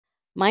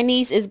My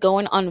niece is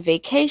going on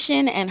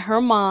vacation, and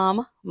her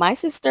mom, my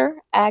sister,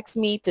 asked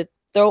me to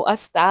throw a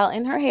style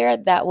in her hair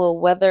that will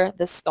weather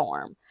the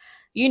storm.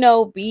 You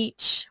know,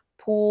 beach,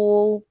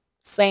 pool,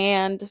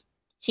 sand,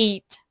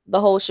 heat, the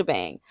whole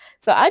shebang.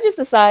 So I just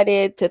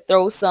decided to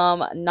throw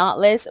some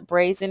knotless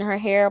braids in her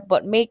hair,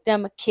 but make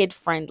them kid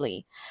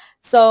friendly.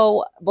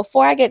 So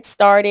before I get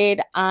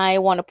started, I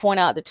want to point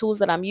out the tools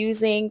that I'm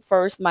using.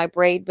 First, my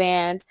braid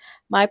band,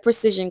 my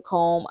precision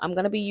comb. I'm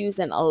going to be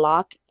using a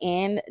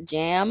lock-in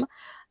jam,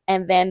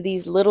 and then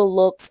these little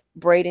looks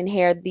braiding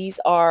hair. These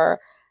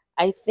are,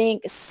 I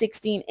think,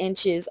 16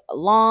 inches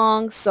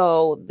long,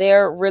 so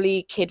they're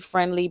really kid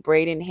friendly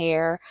braiding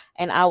hair,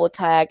 and I will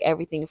tag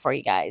everything for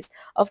you guys.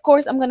 Of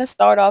course, I'm going to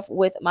start off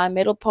with my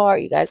middle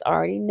part. You guys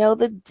already know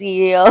the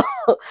deal.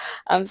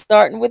 I'm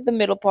starting with the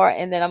middle part,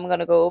 and then I'm going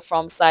to go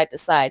from side to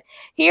side.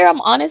 Here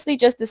I'm honestly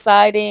just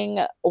deciding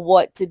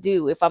what to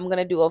do, if I'm going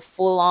to do a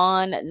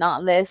full-on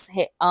knotless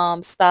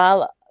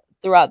style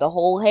throughout the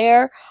whole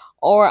hair,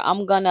 or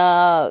I'm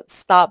gonna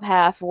stop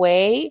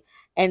halfway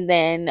and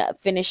then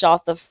finish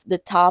off the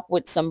top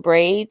with some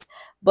braids.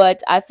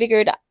 But I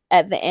figured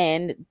at the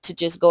end to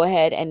just go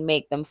ahead and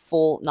make them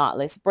full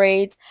knotless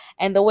braids.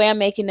 And the way I'm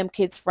making them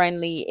kids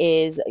friendly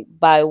is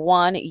by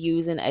one,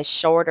 using a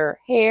shorter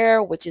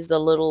hair, which is the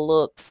Little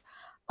Looks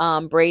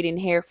braiding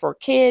hair for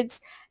kids.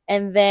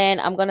 And then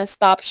I'm going to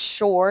stop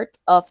short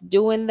of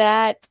doing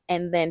that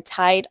and then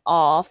tie it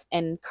off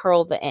and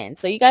curl the end.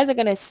 So you guys are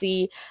going to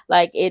see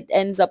like it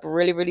ends up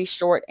really, really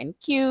short and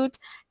cute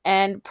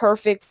and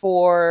perfect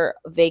for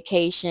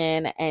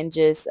vacation and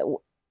just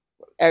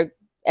or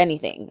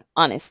anything,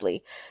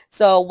 honestly.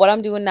 So what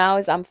I'm doing now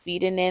is I'm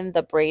feeding in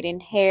the braiding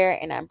hair,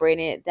 and I'm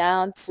braiding it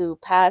down to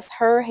past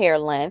her hair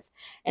length.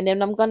 And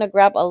then I'm going to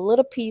grab a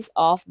little piece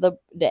off the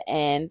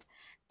end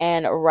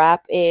and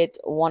wrap it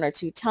one or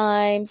two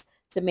times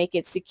to make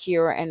it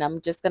secure, and I'm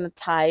just going to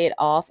tie it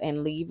off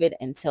and leave it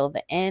until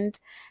the end.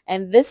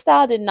 And this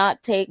style did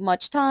not take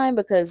much time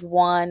because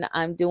one,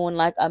 I'm doing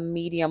like a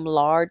medium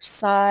large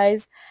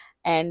size,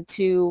 and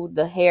two,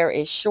 the hair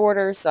is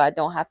shorter, so I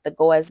don't have to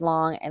go as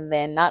long. And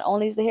then not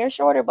only is the hair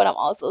shorter, but I'm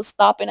also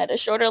stopping at a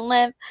shorter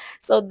length,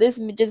 so this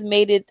just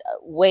made it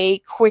way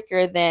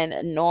quicker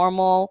than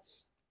normal.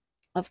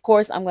 Of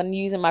course, I'm going to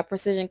use my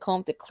precision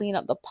comb to clean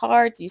up the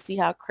parts. You see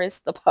how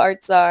crisp the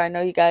parts are. I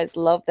know you guys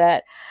love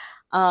that.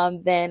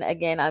 Then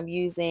again, I'm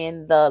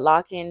using the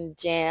lock-in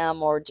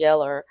jam or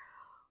gel or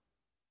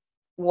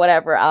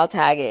whatever, I'll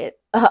tag it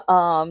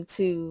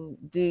to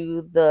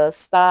do the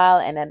style.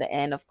 And at the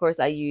end, of course,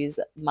 I use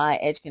my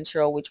edge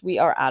control, which we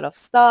are out of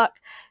stock,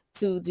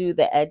 to do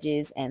the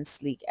edges and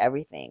sleek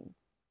everything.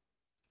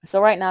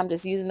 So right now I'm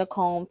just using the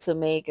comb to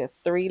make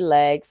three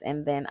legs,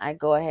 and then I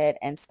go ahead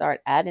and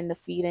start adding the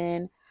feet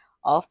in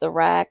off the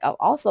rack. I'll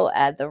also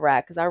add the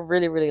rack because I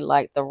really, really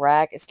like the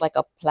rack. It's like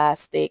a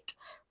plastic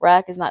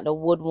rack. It's not the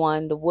wood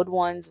one. The wood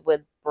ones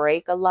would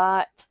break a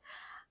lot,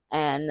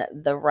 and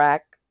the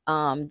rack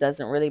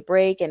doesn't really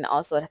break. And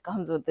also it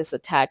comes with this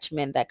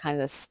attachment that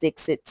kind of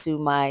sticks it to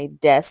my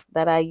desk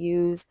that I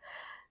use.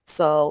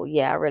 So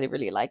yeah, I really,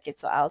 really like it.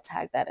 So I'll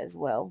tag that as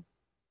well.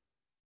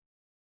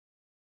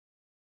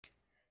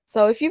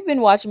 So if you've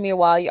been watching me a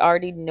while, you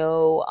already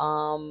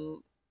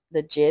know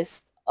the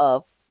gist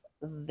of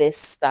this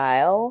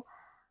style.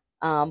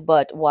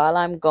 But while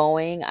I'm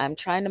going, I'm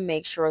trying to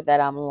make sure that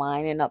I'm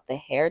lining up the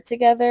hair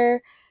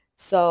together.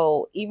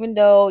 So even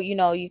though, you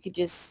know, you could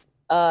just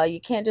you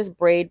can't just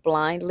braid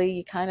blindly,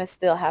 you kind of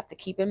still have to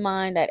keep in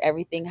mind that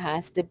everything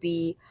has to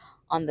be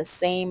on the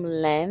same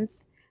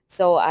length.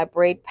 So I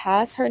braid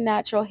past her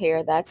natural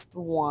hair, that's the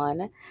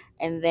one.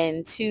 And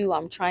then two,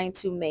 I'm trying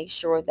to make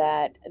sure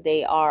that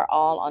they are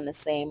all on the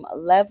same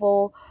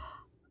level.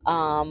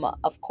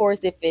 Of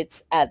course, if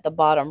it's at the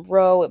bottom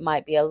row, it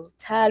might be a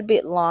tad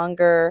bit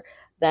longer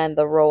than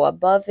the row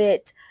above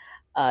it,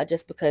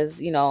 just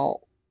because, you know,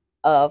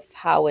 of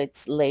how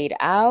it's laid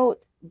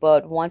out.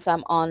 But once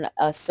I'm on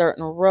a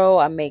certain row,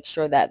 I make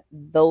sure that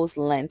those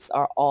lengths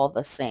are all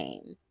the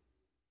same.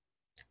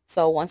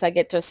 So once I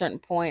get to a certain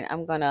point,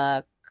 I'm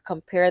gonna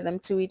compare them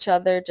to each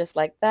other just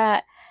like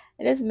that,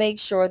 and just make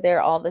sure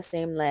they're all the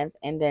same length,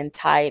 and then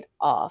tie it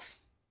off.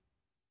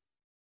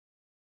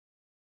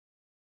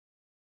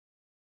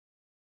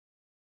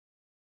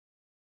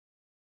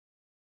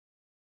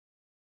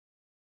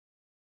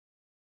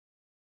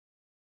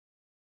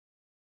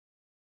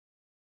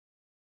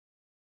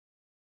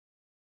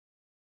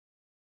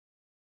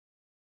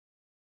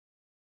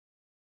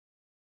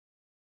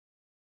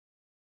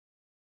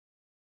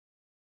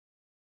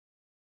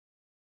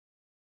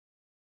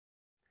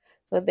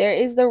 So there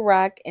is the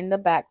rack in the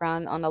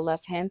background on the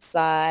left hand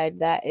side.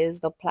 That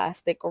is the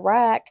plastic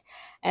rack.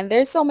 And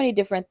there's so many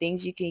different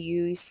things you can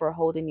use for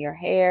holding your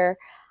hair.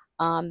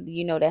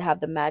 You know, they have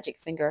the magic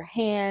finger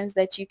hands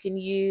that you can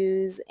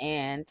use.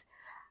 And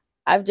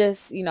I've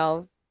just, you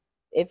know,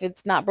 if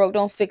it's not broke,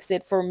 don't fix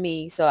it for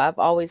me. So I've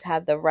always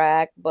had the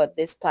rack, but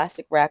this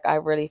plastic rack I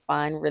really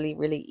find really,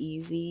 really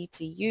easy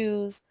to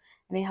use,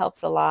 and it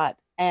helps a lot.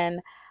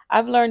 And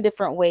I've learned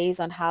different ways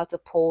on how to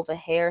pull the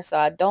hair, so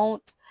I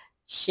don't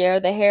share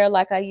the hair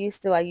like I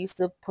used to. I used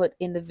to put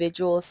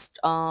individual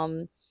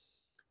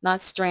not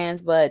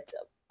strands, but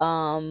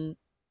um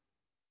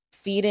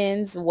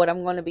feed-ins, what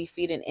I'm going to be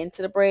feeding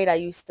into the braid. I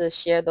used to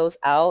share those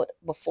out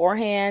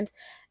beforehand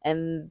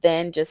and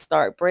then just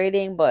start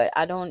braiding, but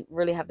I don't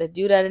really have to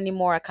do that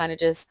anymore. I kind of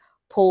just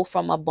pull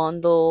from a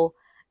bundle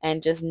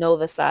and just know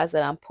the size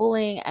that I'm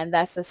pulling, and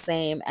that's the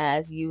same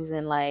as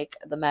using like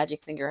the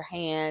magic finger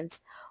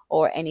hands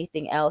or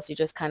anything else. You're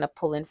just kind of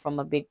pulling from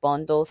a big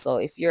bundle. So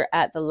if you're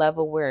at the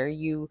level where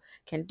you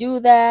can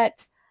do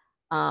that,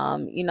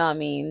 you know what I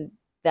mean,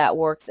 that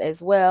works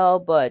as well.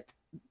 But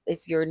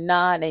if you're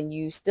not and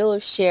you still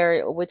share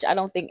it, which I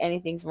don't think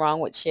anything's wrong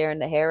with sharing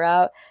the hair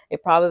out,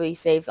 it probably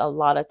saves a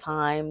lot of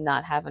time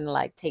not having to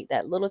like take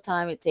that little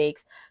time it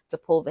takes to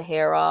pull the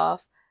hair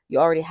off. You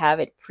already have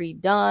it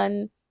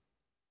pre-done.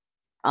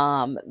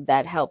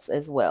 That helps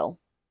as well.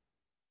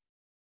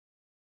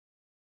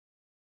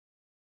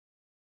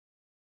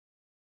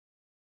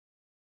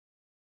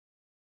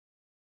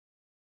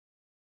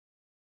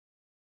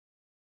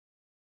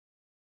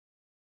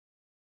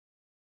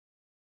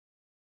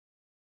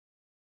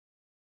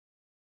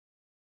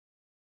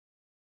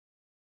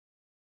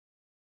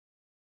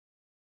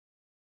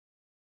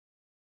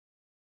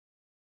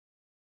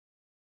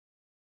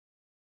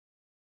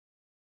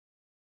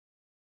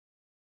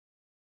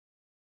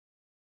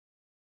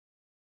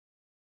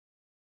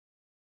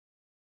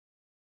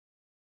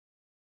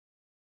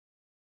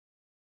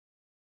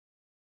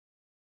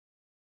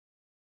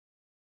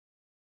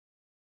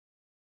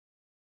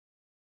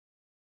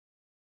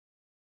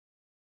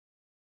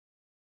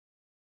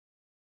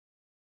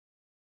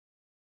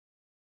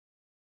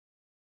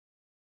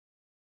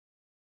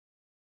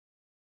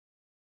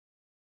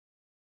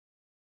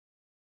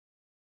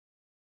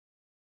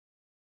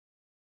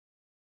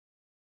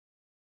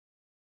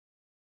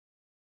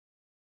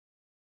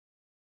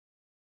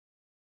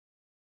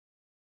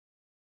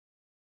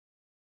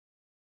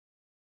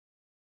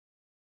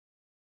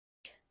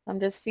 I'm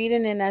just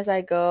feeding in as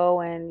I go.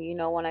 And,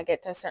 when I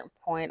get to a certain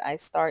point, I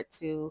start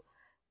to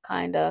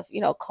kind of,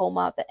 comb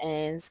out the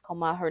ends,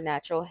 comb out her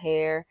natural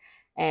hair.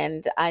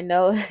 And I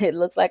know it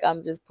looks like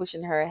I'm just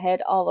pushing her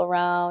head all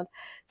around.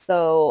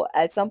 So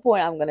at some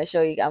point, I'm going to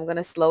show you, I'm going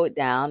to slow it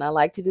down. I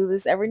like to do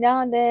this every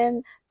now and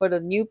then for the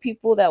new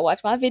people that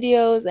watch my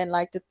videos and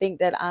like to think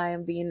that I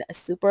am being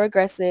super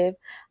aggressive.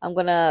 I'm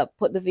going to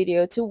put the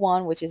video to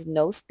one, which is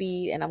no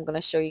speed. And I'm going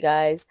to show you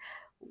guys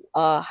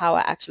how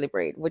I actually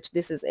braid, which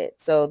this is it.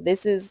 So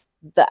this is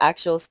the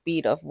actual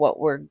speed of what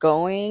we're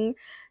going.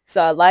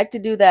 So I like to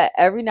do that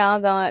every now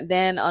and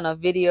then on a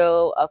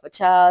video of a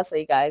child, so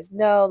you guys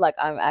know like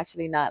I'm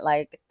actually not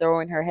like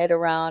throwing her head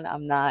around.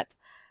 I'm not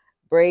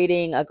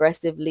braiding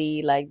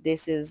aggressively. Like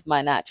this is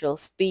my natural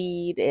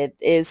speed. It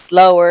is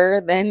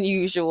slower than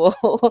usual.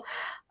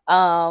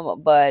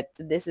 But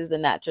this is the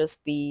natural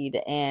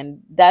speed,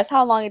 and that's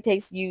how long it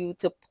takes you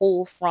to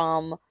pull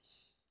from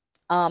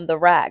the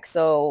rack.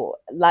 So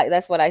like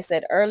that's what I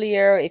said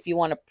earlier. If you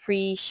want to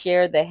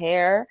pre-share the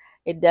hair,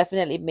 it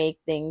definitely make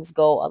things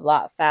go a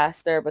lot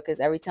faster, because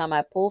every time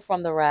I pull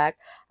from the rack,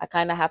 I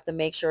kind of have to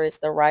make sure it's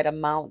the right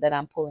amount that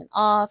I'm pulling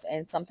off,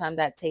 and sometimes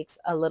that takes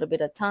a little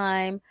bit of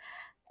time.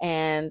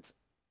 And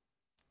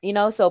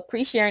so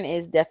pre-sharing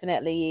is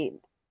definitely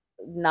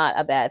not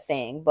a bad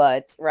thing,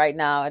 but right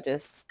now I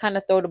just kind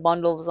of throw the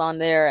bundles on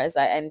there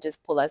and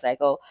just pull as I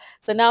go.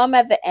 So now I'm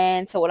at the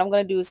end. So what I'm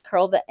going to do is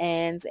curl the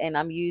ends, and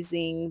I'm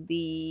using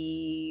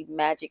the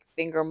magic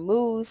finger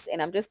mousse,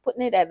 and I'm just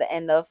putting it at the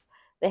end of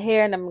the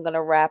hair, and I'm going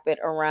to wrap it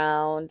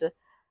around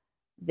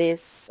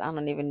this, I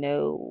don't even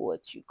know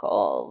what you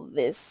call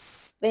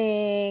this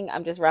thing.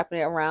 I'm just wrapping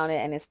it around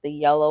it, and it's the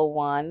yellow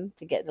one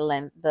to get the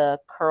length, the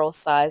curl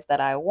size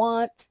that I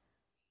want.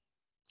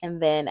 And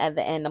then at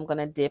the end, I'm going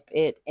to dip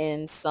it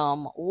in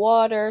some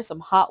water, some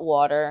hot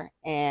water,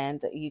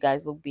 and you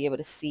guys will be able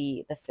to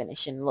see the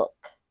finishing look.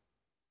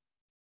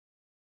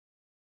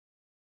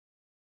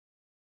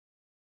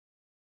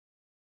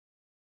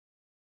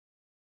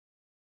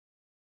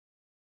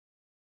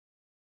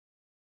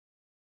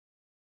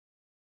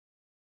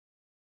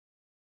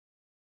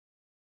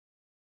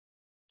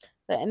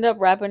 So I end up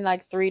wrapping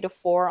like 3 to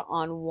 4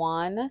 on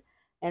one,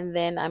 and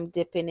then I'm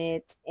dipping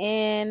it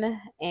in,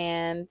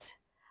 and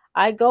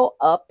I go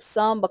up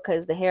some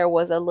because the hair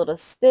was a little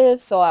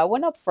stiff. So I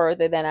went up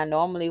further than I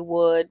normally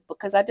would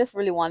because I just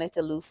really wanted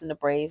to loosen the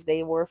braids.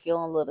 They were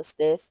feeling a little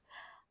stiff,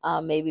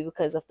 maybe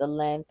because of the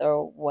length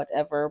or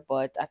whatever,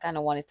 but I kind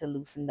of wanted to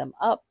loosen them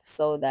up,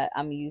 so that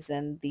I'm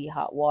using the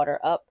hot water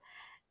up.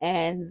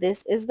 And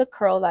this is the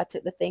curl. I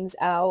took the things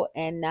out,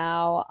 and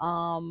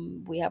now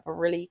we have a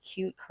really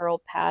cute curl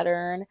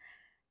pattern,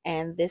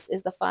 and this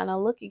is the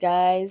final look, you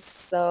guys.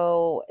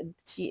 So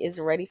she is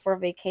ready for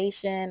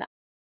vacation.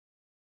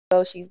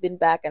 So she's been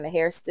back, and the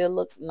hair still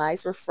looks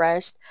nice,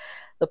 refreshed.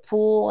 The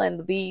pool and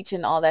the beach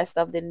and all that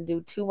stuff didn't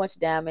do too much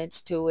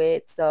damage to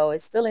it, so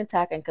it's still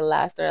intact and can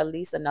last her at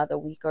least another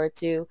week or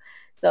two.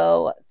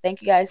 So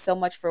thank you guys so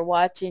much for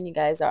watching. You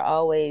guys are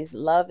always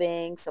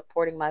loving,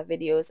 supporting my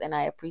videos, and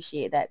I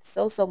appreciate that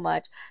so, so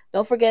much.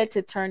 Don't forget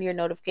to turn your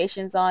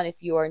notifications on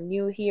if you are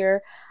new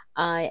here.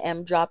 I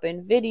am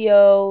dropping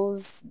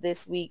videos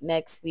this week,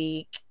 next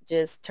week.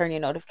 Just turn your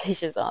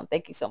notifications on.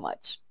 Thank you so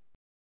much.